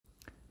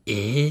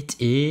It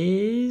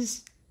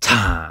is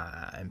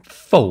time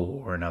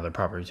for another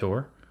property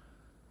tour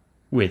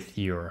with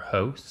your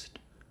host,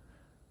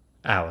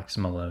 Alex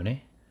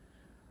Maloney,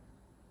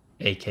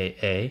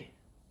 aka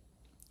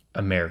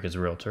America's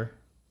Realtor.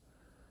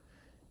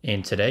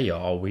 And today,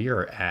 y'all, we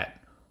are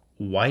at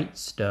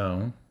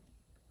Whitestone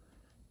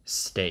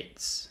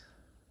Estates.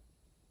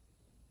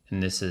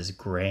 And this is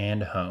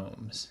Grand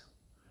Homes.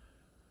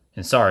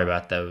 And sorry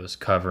about those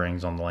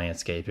coverings on the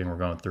landscaping. We're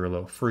going through a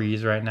little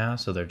freeze right now,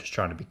 so they're just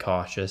trying to be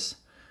cautious.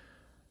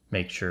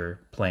 Make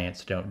sure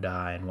plants don't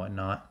die and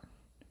whatnot.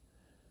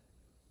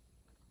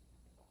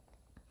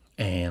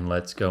 And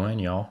let's go in,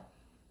 y'all.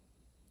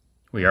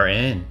 We are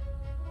in.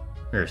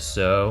 We're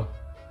so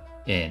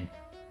in.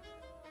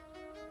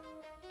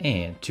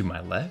 And to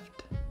my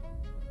left,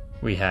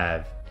 we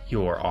have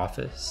your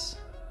office.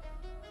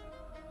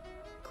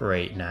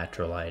 Great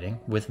natural lighting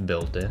with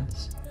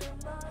built-ins.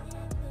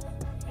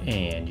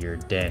 And your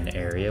den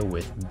area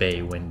with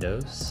bay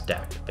windows,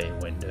 stacked bay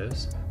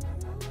windows.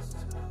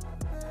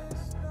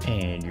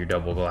 And your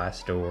double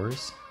glass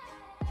doors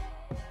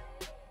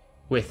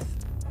with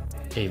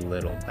a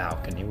little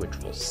balcony, which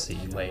we'll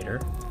see later.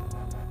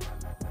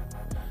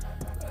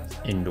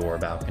 Indoor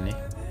balcony.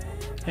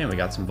 And we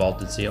got some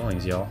vaulted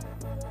ceilings, y'all.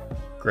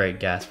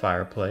 Great gas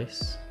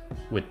fireplace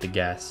with the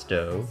gas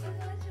stove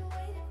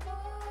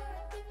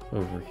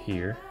over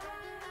here.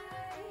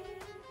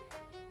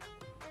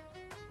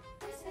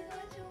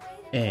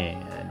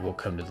 And we'll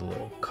come to the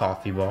little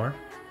coffee bar.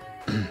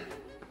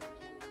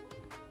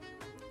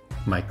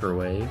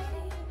 Microwave,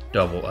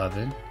 double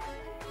oven.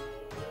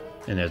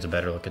 And there's a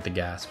better look at the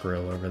gas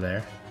grill over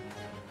there.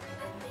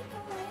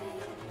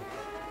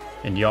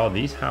 And y'all,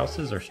 these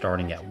houses are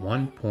starting at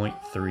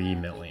 $1.3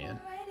 million.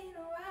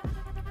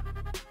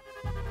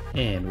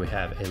 And we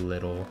have a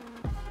little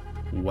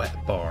wet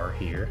bar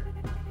here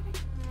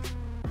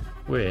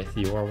with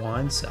your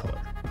wine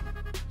cellar.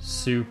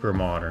 Super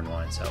modern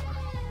wine cellar.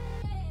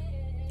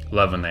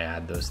 Love when they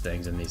add those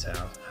things in these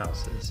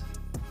houses.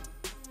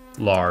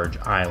 Large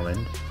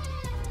island.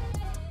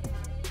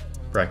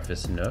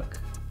 Breakfast nook.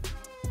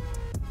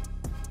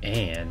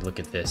 And look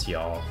at this,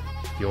 y'all.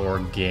 Your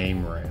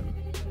game room.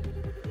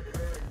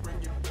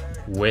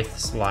 With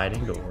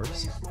sliding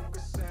doors.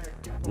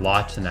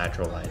 Lots of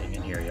natural lighting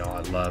in here,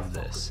 y'all. I love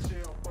this.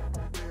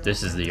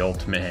 This is the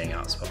ultimate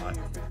hangout spot.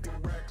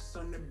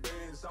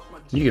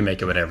 You can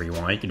make it whatever you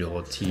want. You can do a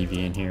little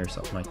TV in here or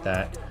something like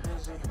that.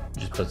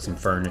 Just put some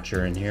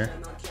furniture in here.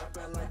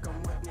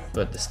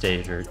 But the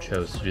stager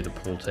chose to do the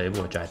pool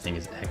table, which I think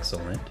is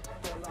excellent.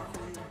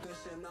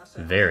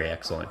 Very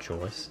excellent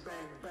choice.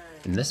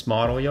 And this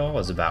model, y'all,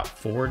 is about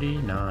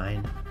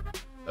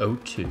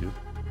 4,902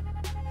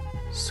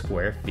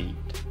 square feet.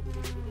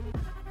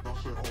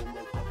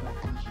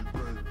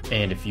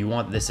 And if you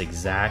want this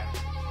exact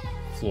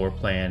floor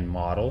plan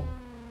model,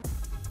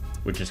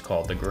 which is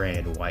called the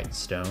Grand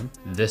Whitestone,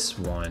 this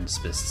one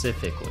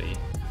specifically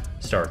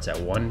starts at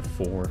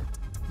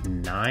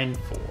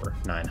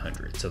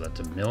 $1,494,900. So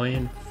that's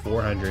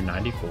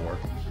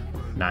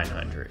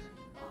 $1,494,900.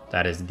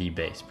 That is the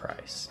base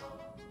price.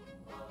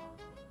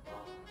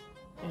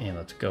 And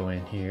let's go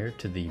in here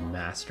to the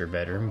master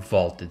bedroom,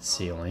 vaulted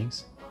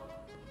ceilings.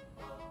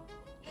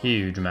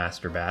 Huge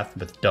master bath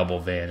with double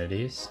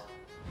vanities,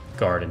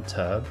 garden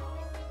tub,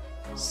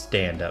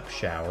 stand-up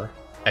shower,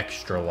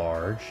 extra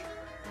large,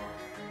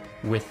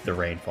 with the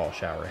rainfall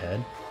shower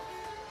head,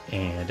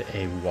 and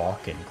a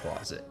walk-in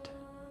closet.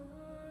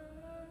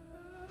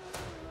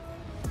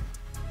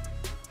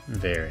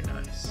 Very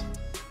nice.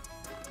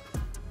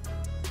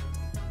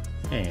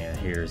 And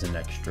here's an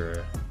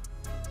extra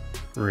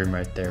room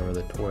right there where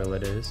the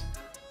toilet is.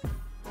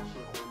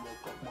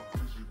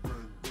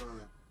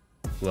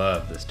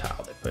 Love this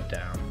tile they put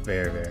down.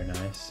 Very, very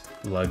nice.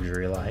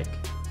 Luxury-like.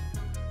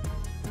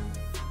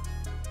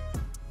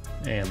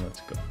 And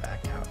let's go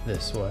back out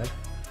this way.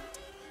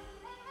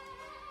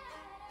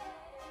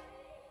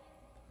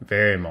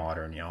 Very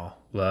modern, y'all.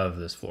 Love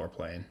this floor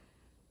plan.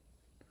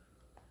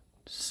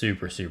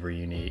 Super, super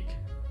unique.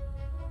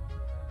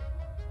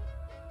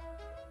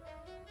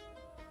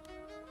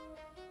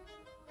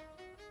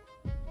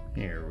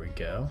 Here we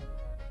go.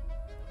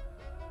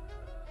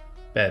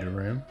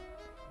 Bedroom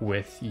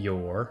with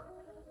your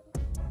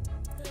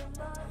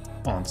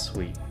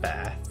ensuite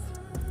bath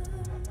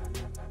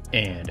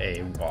and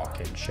a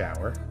walk-in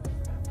shower.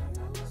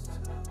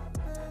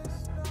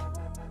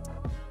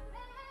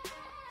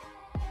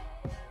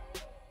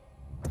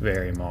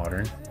 Very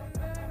modern.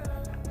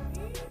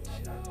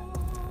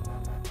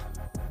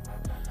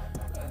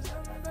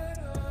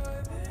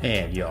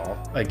 And y'all,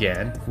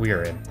 again, we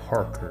are in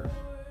Parker,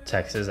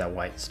 Texas at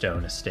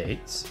Whitestone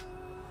Estates.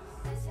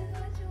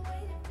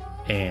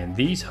 And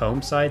these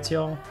home sites,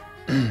 y'all,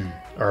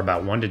 are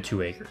about 1 to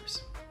 2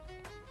 acres.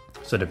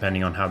 So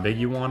depending on how big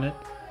you want it,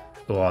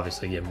 it'll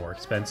obviously get more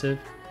expensive.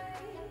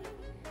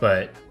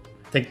 But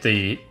I think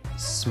the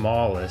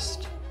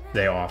smallest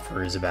they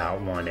offer is about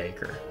 1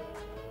 acre.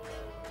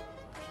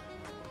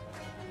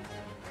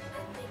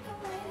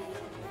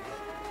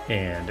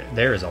 And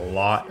there is a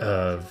lot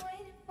of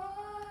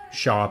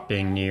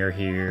shopping near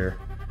here,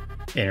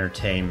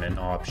 entertainment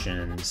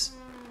options.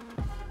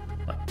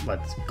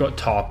 Let's go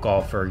Top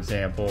Golf, for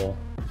example,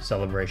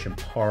 Celebration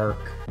Park,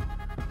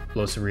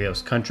 Los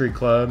Rios Country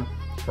Club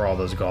for all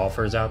those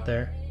golfers out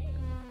there.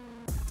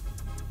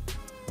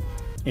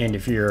 And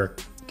if you're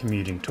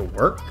commuting to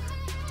work,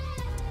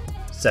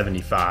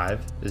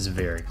 75 is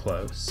very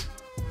close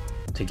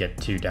to get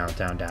to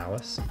downtown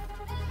Dallas.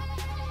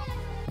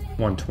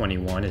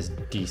 121 is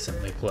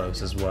decently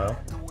close as well.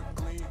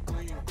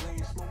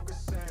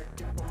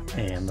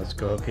 And let's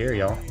go up here,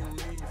 y'all.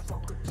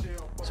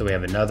 So we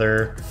have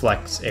another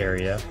flex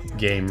area,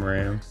 game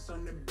room,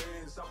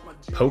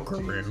 poker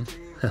room.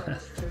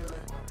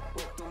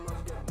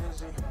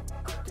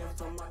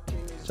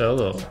 So a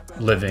little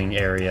living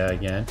area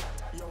again.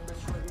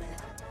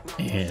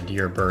 And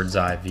your bird's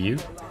eye view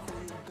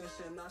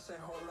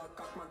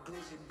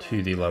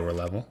to the lower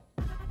level.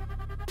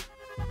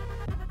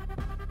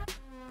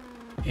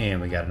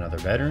 And we got another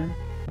bedroom.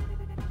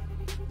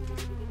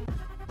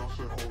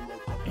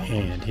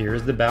 And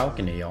here's the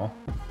balcony, y'all.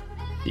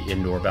 The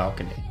indoor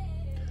balcony.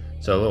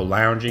 So a little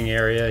lounging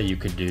area. You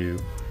could do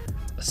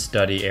a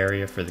study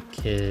area for the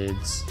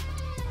kids.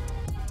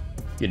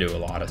 You do a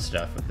lot of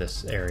stuff with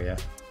this area.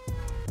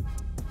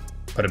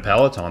 Put a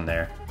Peloton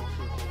there.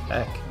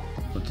 Heck,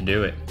 let's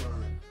do it.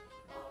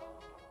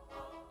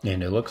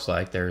 And it looks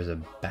like there's a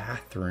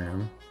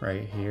bathroom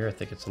right here. I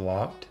think it's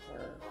locked.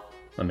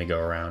 Let me go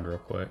around real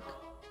quick.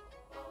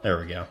 There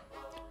we go.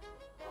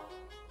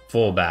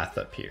 Full bath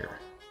up here.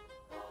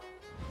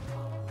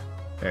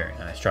 Very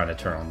nice. Trying to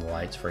turn on the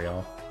lights for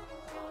y'all.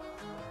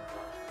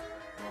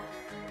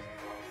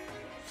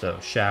 So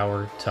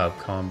shower tub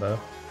combo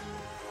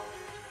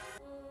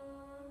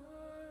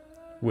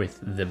with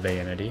the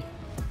vanity.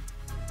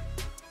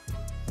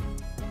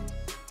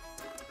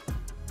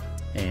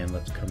 And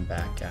let's come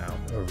back out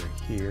over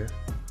here.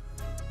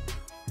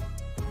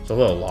 It's a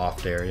little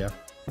loft area.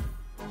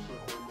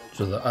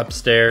 So the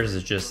upstairs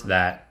is just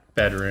that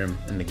bedroom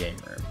and the game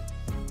room.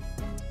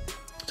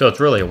 So it's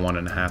really a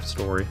 1.5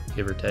 story,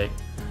 give or take.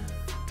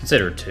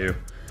 Consider it 2,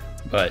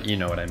 but you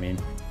know what I mean.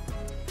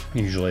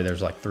 Usually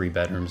there's like 3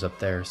 bedrooms up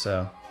there,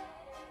 so.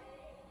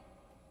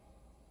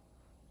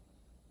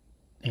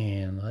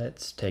 And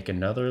let's take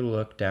another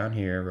look down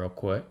here real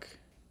quick.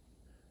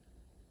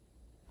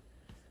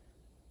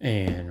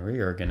 And we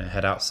are gonna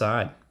head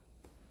outside.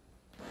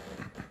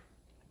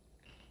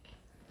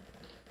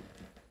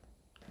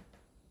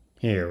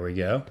 Here we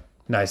go.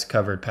 Nice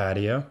covered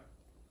patio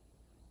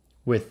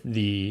with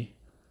the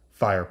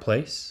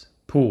fireplace,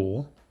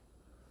 pool.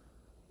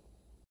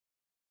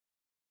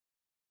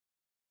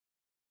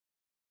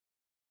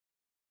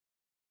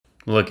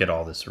 Look at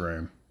all this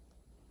room.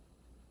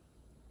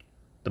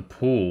 The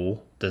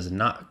pool does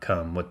not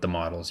come with the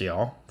models,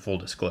 y'all. Full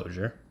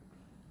disclosure.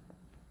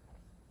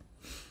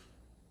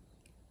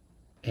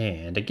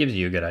 And it gives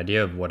you a good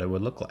idea of what it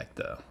would look like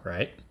though,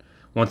 right?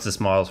 Once this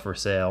model's for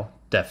sale,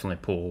 definitely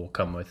pool will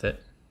come with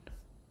it.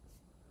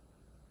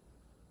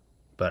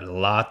 But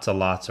lots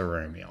of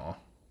room, y'all.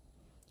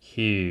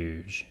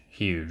 Huge,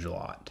 huge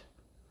lot.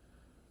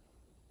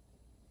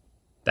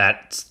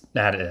 That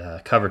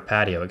covered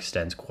patio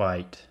extends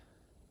quite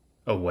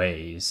a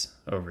ways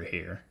over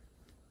here.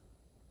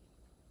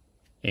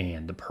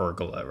 And the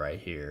pergola right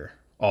here,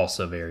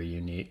 also very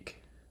unique.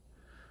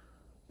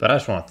 But I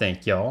just want to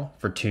thank y'all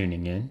for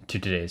tuning in to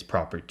today's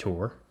property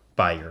tour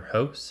by your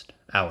host,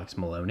 Alex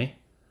Maloney.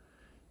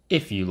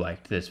 If you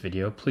liked this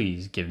video,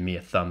 please give me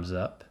a thumbs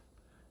up,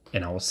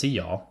 and I will see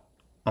y'all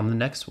on the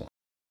next one.